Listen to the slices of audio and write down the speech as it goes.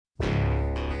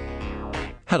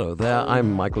Hello there,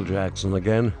 I'm Michael Jackson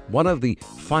again. One of the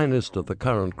finest of the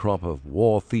current crop of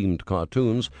war-themed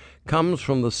cartoons comes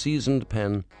from the seasoned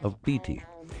pen of Beatty.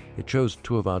 It shows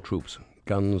two of our troops,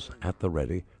 guns at the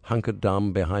ready, hunkered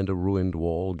down behind a ruined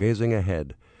wall, gazing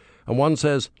ahead. And one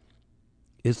says,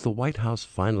 "Is the White House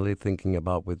finally thinking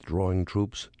about withdrawing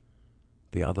troops?"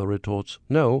 The other retorts,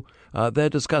 "No, they're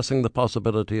discussing the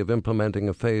possibility of implementing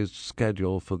a phased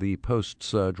schedule for the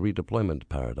post-surge redeployment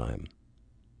paradigm."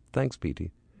 Thanks,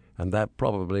 Petey. And that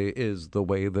probably is the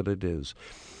way that it is.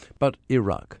 But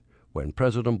Iraq, when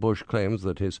President Bush claims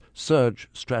that his surge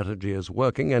strategy is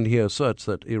working, and he asserts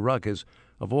that Iraqis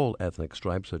of all ethnic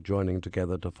stripes are joining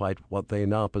together to fight what they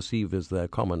now perceive as their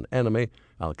common enemy,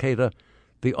 Al-Qaeda,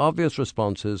 the obvious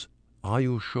response is, "Are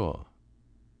you sure?"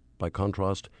 By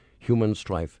contrast, human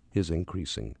strife is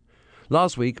increasing.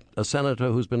 Last week, a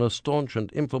senator who's been a staunch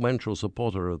and influential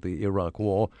supporter of the Iraq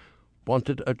war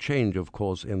wanted a change of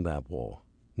course in that war.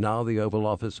 Now the Oval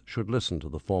Office should listen to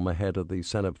the former head of the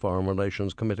Senate Foreign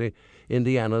Relations Committee,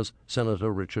 Indiana's Senator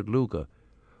Richard Lugar.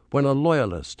 When a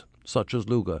loyalist, such as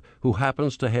Lugar, who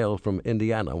happens to hail from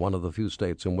Indiana, one of the few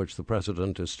states in which the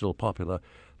president is still popular,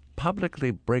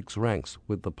 publicly breaks ranks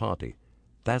with the party,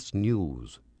 that's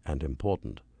news and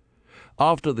important.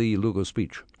 After the Lugar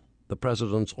speech, the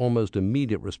president's almost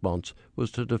immediate response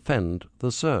was to defend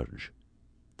the surge.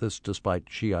 This despite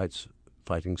Shiites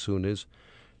fighting Sunnis,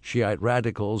 Shiite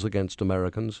radicals against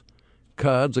Americans,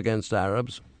 Kurds against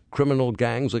Arabs, criminal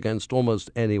gangs against almost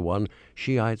anyone,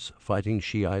 Shiites fighting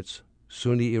Shiites,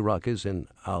 Sunni Iraqis in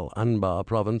Al-Anbar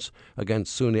province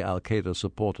against Sunni al-Qaeda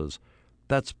supporters.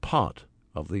 That's part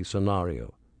of the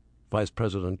scenario. Vice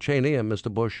President Cheney and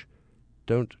Mr. Bush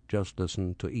don't just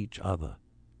listen to each other.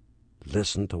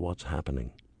 Listen to what's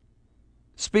happening.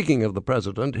 Speaking of the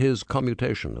president, his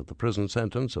commutation of the prison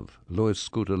sentence of Louis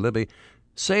Scooter Libby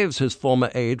saves his former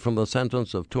aide from the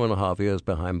sentence of 2.5 years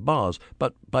behind bars,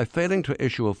 but by failing to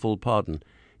issue a full pardon,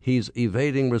 he's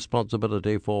evading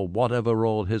responsibility for whatever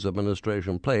role his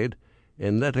administration played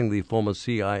in letting the former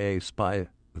CIA spy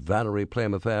Valerie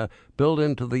Plame affair build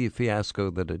into the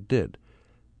fiasco that it did.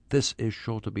 This is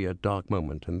sure to be a dark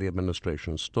moment in the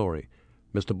administration's story.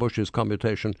 Mr. Bush's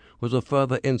commutation was a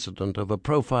further incident of a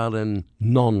profile in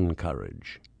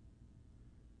non-courage.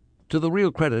 To the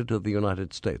real credit of the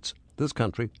United States, this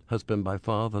country has been by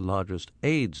far the largest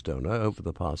AIDS donor over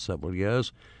the past several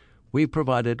years. We've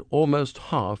provided almost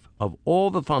half of all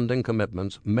the funding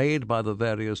commitments made by the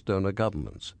various donor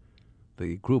governments.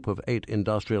 The group of 8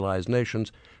 industrialized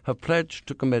nations have pledged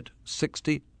to commit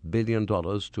 $60 billion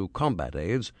to combat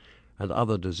AIDS and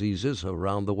other diseases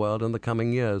around the world in the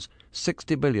coming years,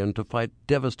 $60 billion to fight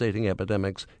devastating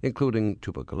epidemics, including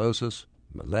tuberculosis,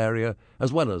 malaria,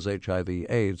 as well as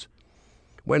HIV/AIDS.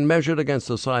 When measured against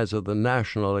the size of the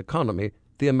national economy,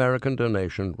 the American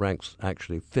donation ranks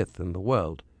actually 5th in the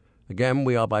world. Again,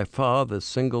 we are by far the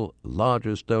single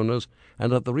largest donors,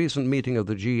 and at the recent meeting of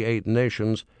the G8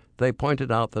 nations, they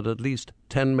pointed out that at least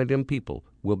 10 million people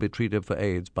will be treated for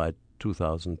AIDS by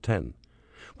 2010.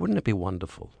 Wouldn't it be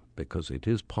wonderful, because it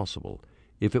is possible,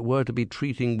 if it were to be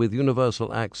treating with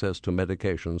universal access to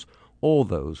medications all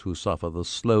those who suffer the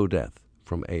slow death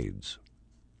from AIDS?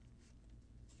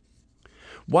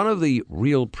 One of the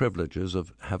real privileges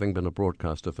of having been a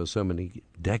broadcaster for so many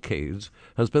decades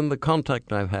has been the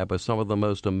contact I've had with some of the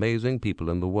most amazing people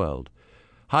in the world.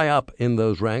 High up in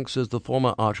those ranks is the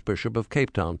former Archbishop of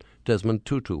Cape Town, Desmond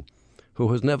Tutu,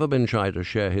 who has never been shy to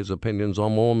share his opinions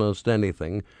on almost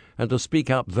anything and to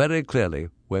speak up very clearly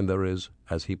when there is,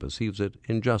 as he perceives it,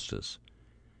 injustice.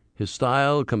 His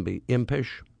style can be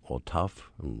impish or tough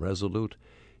and resolute.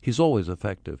 He's always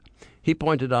effective. He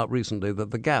pointed out recently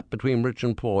that the gap between rich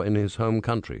and poor in his home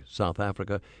country, South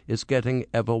Africa, is getting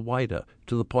ever wider,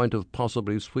 to the point of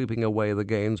possibly sweeping away the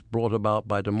gains brought about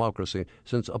by democracy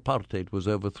since apartheid was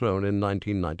overthrown in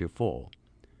 1994.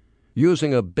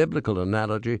 Using a biblical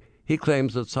analogy, he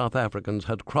claims that South Africans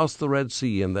had crossed the Red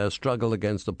Sea in their struggle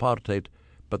against apartheid,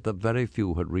 but that very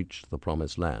few had reached the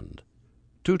Promised Land.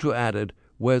 Tutu added,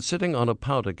 "We're sitting on a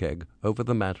powder keg over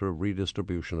the matter of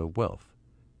redistribution of wealth.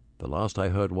 The last I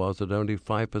heard was that only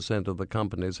 5% of the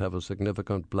companies have a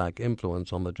significant black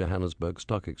influence on the Johannesburg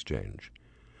Stock Exchange."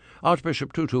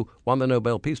 Archbishop Tutu won the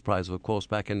Nobel Peace Prize, of course,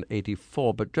 back in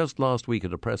 '84, but just last week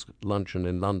at a press luncheon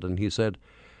in London he said,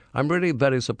 "I'm really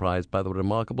very surprised by the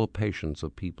remarkable patience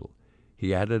of people."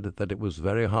 He added that it was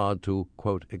very hard to,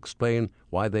 quote, "explain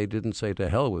why they didn't say to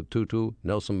hell with Tutu,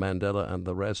 Nelson Mandela, and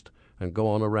the rest, and go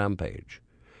on a rampage."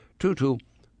 Tutu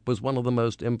was one of the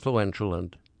most influential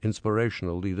and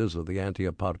inspirational leaders of the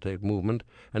anti-apartheid movement,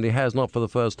 and he has, not for the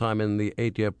first time in the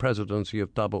 8-year presidency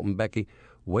of Thabo Mbeki,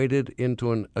 waded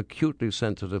into an acutely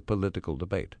sensitive political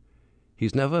debate.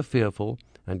 He's never fearful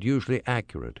and usually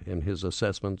accurate in his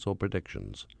assessments or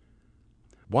predictions.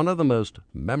 One of the most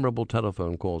memorable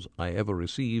telephone calls I ever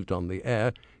received on the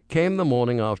air came the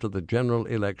morning after the general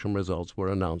election results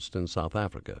were announced in South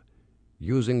Africa.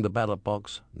 Using the ballot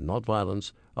box, not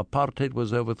violence, apartheid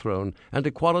was overthrown, and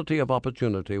equality of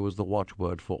opportunity was the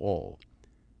watchword for all.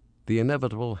 The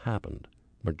inevitable happened.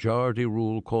 Majority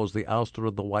rule caused the ouster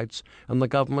of the whites, and the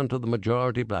government of the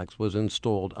majority blacks was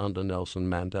installed under Nelson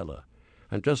Mandela.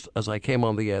 And just as I came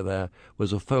on the air there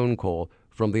was a phone call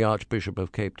from the Archbishop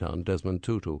of Cape Town, Desmond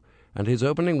Tutu, and his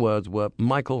opening words were,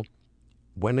 "Michael,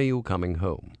 when are you coming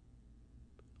home?"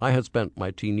 I had spent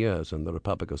my teen years in the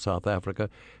Republic of South Africa,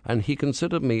 and he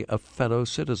considered me a fellow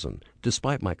citizen,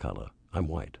 despite my color. I'm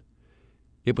white.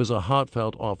 It was a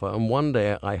heartfelt offer, and one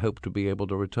day I hope to be able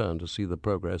to return to see the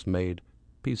progress made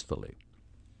peacefully.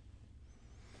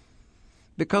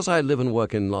 Because I live and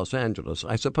work in Los Angeles,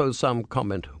 I suppose some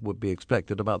comment would be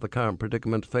expected about the current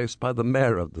predicament faced by the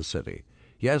mayor of the city.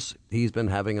 Yes, he's been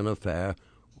having an affair,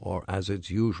 or as it's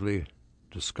usually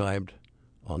described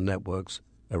on networks,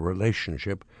 a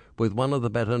relationship with one of the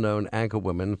better-known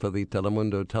anchorwomen for the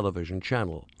Telemundo television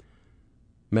channel.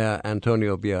 Mayor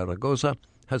Antonio Villaraigosa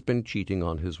has been cheating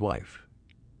on his wife,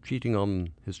 cheating on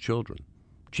his children,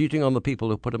 cheating on the people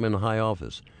who put him in high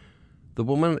office. The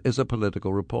woman is a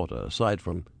political reporter. Aside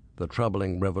from the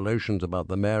troubling revelations about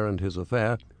the mayor and his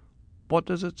affair, what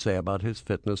does it say about his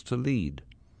fitness to lead?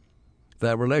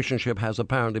 Their relationship has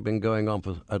apparently been going on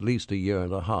for at least a year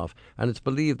and a half, and it's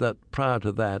believed that prior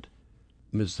to that,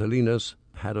 Ms. Salinas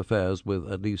had affairs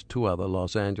with at least two other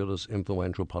Los Angeles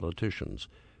influential politicians,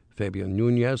 Fabian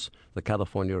Nunez, the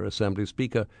California Assembly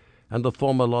Speaker, and the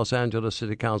former Los Angeles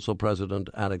City Council President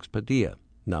Alex Padilla,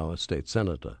 now a state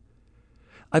senator.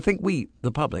 I think we,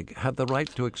 the public, have the right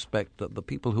to expect that the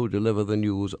people who deliver the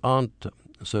news aren't,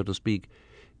 so to speak,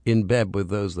 in bed with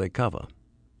those they cover.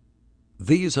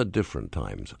 These are different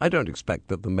times. I don't expect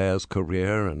that the mayor's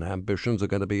career and ambitions are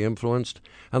going to be influenced,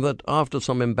 and that after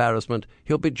some embarrassment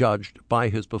he'll be judged by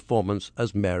his performance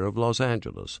as mayor of Los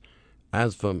Angeles.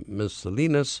 As for Ms.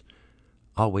 Salinas,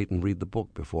 I'll wait and read the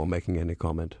book before making any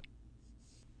comment.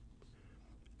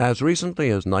 As recently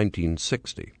as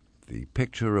 1960, the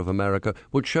picture of America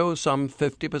would show some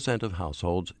 50% of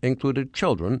households included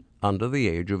children under the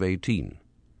age of 18.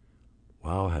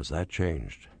 Wow, has that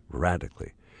changed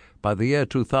radically. By the year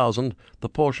 2000, the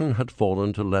portion had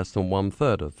fallen to less than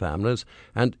one-third of families,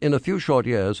 and in a few short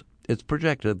years, it's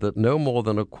projected that no more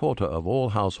than a quarter of all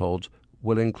households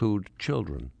will include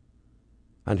children.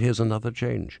 And here's another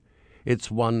change.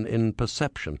 It's one in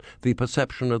perception, the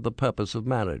perception of the purpose of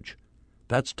marriage.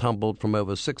 That's tumbled from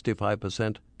over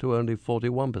 65% to only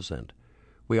 41%.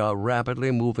 We are rapidly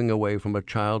moving away from a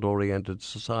child-oriented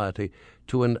society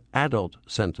to an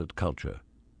adult-centered culture.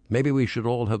 Maybe we should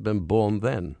all have been born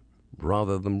then,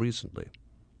 rather than recently.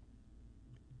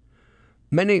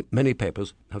 Many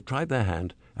papers have tried their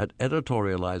hand at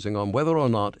editorializing on whether or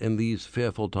not in these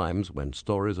fearful times when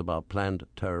stories about planned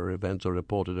terror events are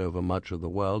reported over much of the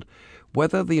world,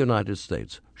 whether the United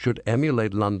States should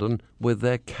emulate London with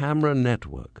their camera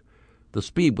network. The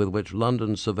speed with which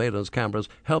London's surveillance cameras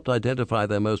helped identify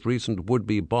their most recent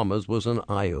would-be bombers was an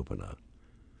eye-opener.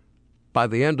 By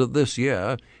the end of this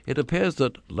year, it appears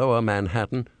that Lower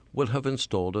Manhattan will have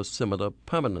installed a similar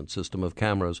permanent system of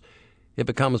cameras. It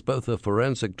becomes both a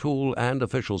forensic tool and,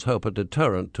 officials hope, a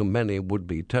deterrent to many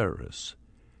would-be terrorists.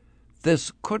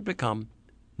 This could become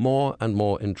more and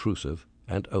more intrusive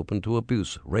and open to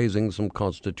abuse, raising some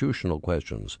constitutional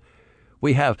questions.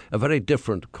 We have a very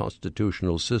different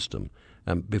constitutional system,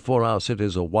 and before our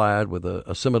cities are wired with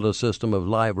a similar system of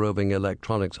live roving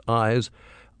electronics eyes,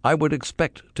 I would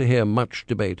expect to hear much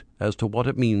debate as to what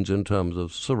it means in terms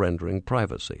of surrendering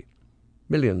privacy.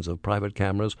 Millions of private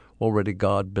cameras already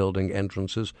guard building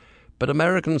entrances, but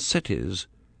American cities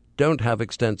don't have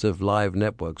extensive live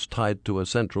networks tied to a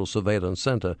central surveillance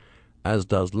center, as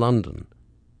does London.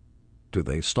 Do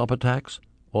they stop attacks,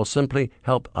 or simply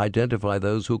help identify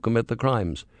those who commit the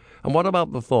crimes? And what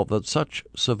about the thought that such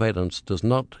surveillance does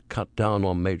not cut down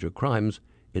on major crimes,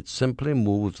 it simply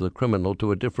moves the criminal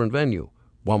to a different venue,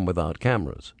 one without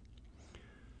cameras?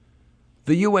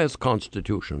 The U.S.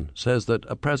 Constitution says that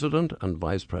a president and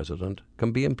vice president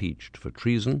can be impeached for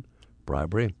treason,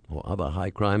 bribery, or other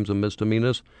high crimes and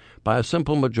misdemeanors by a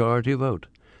simple majority vote.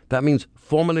 That means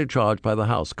formally charged by the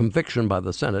House. Conviction by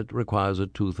the Senate requires a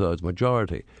two-thirds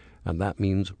majority, and that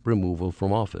means removal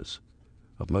from office.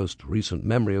 Of most recent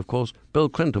memory, of course, Bill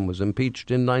Clinton was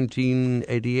impeached in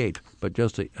 1988, but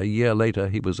just a year later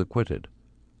he was acquitted.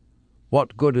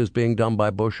 What good is being done by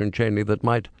Bush and Cheney that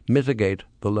might mitigate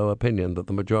the low opinion that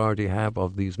the majority have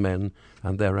of these men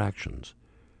and their actions?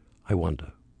 I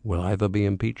wonder, will either be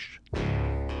impeached?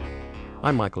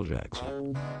 I'm Michael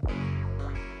Jackson.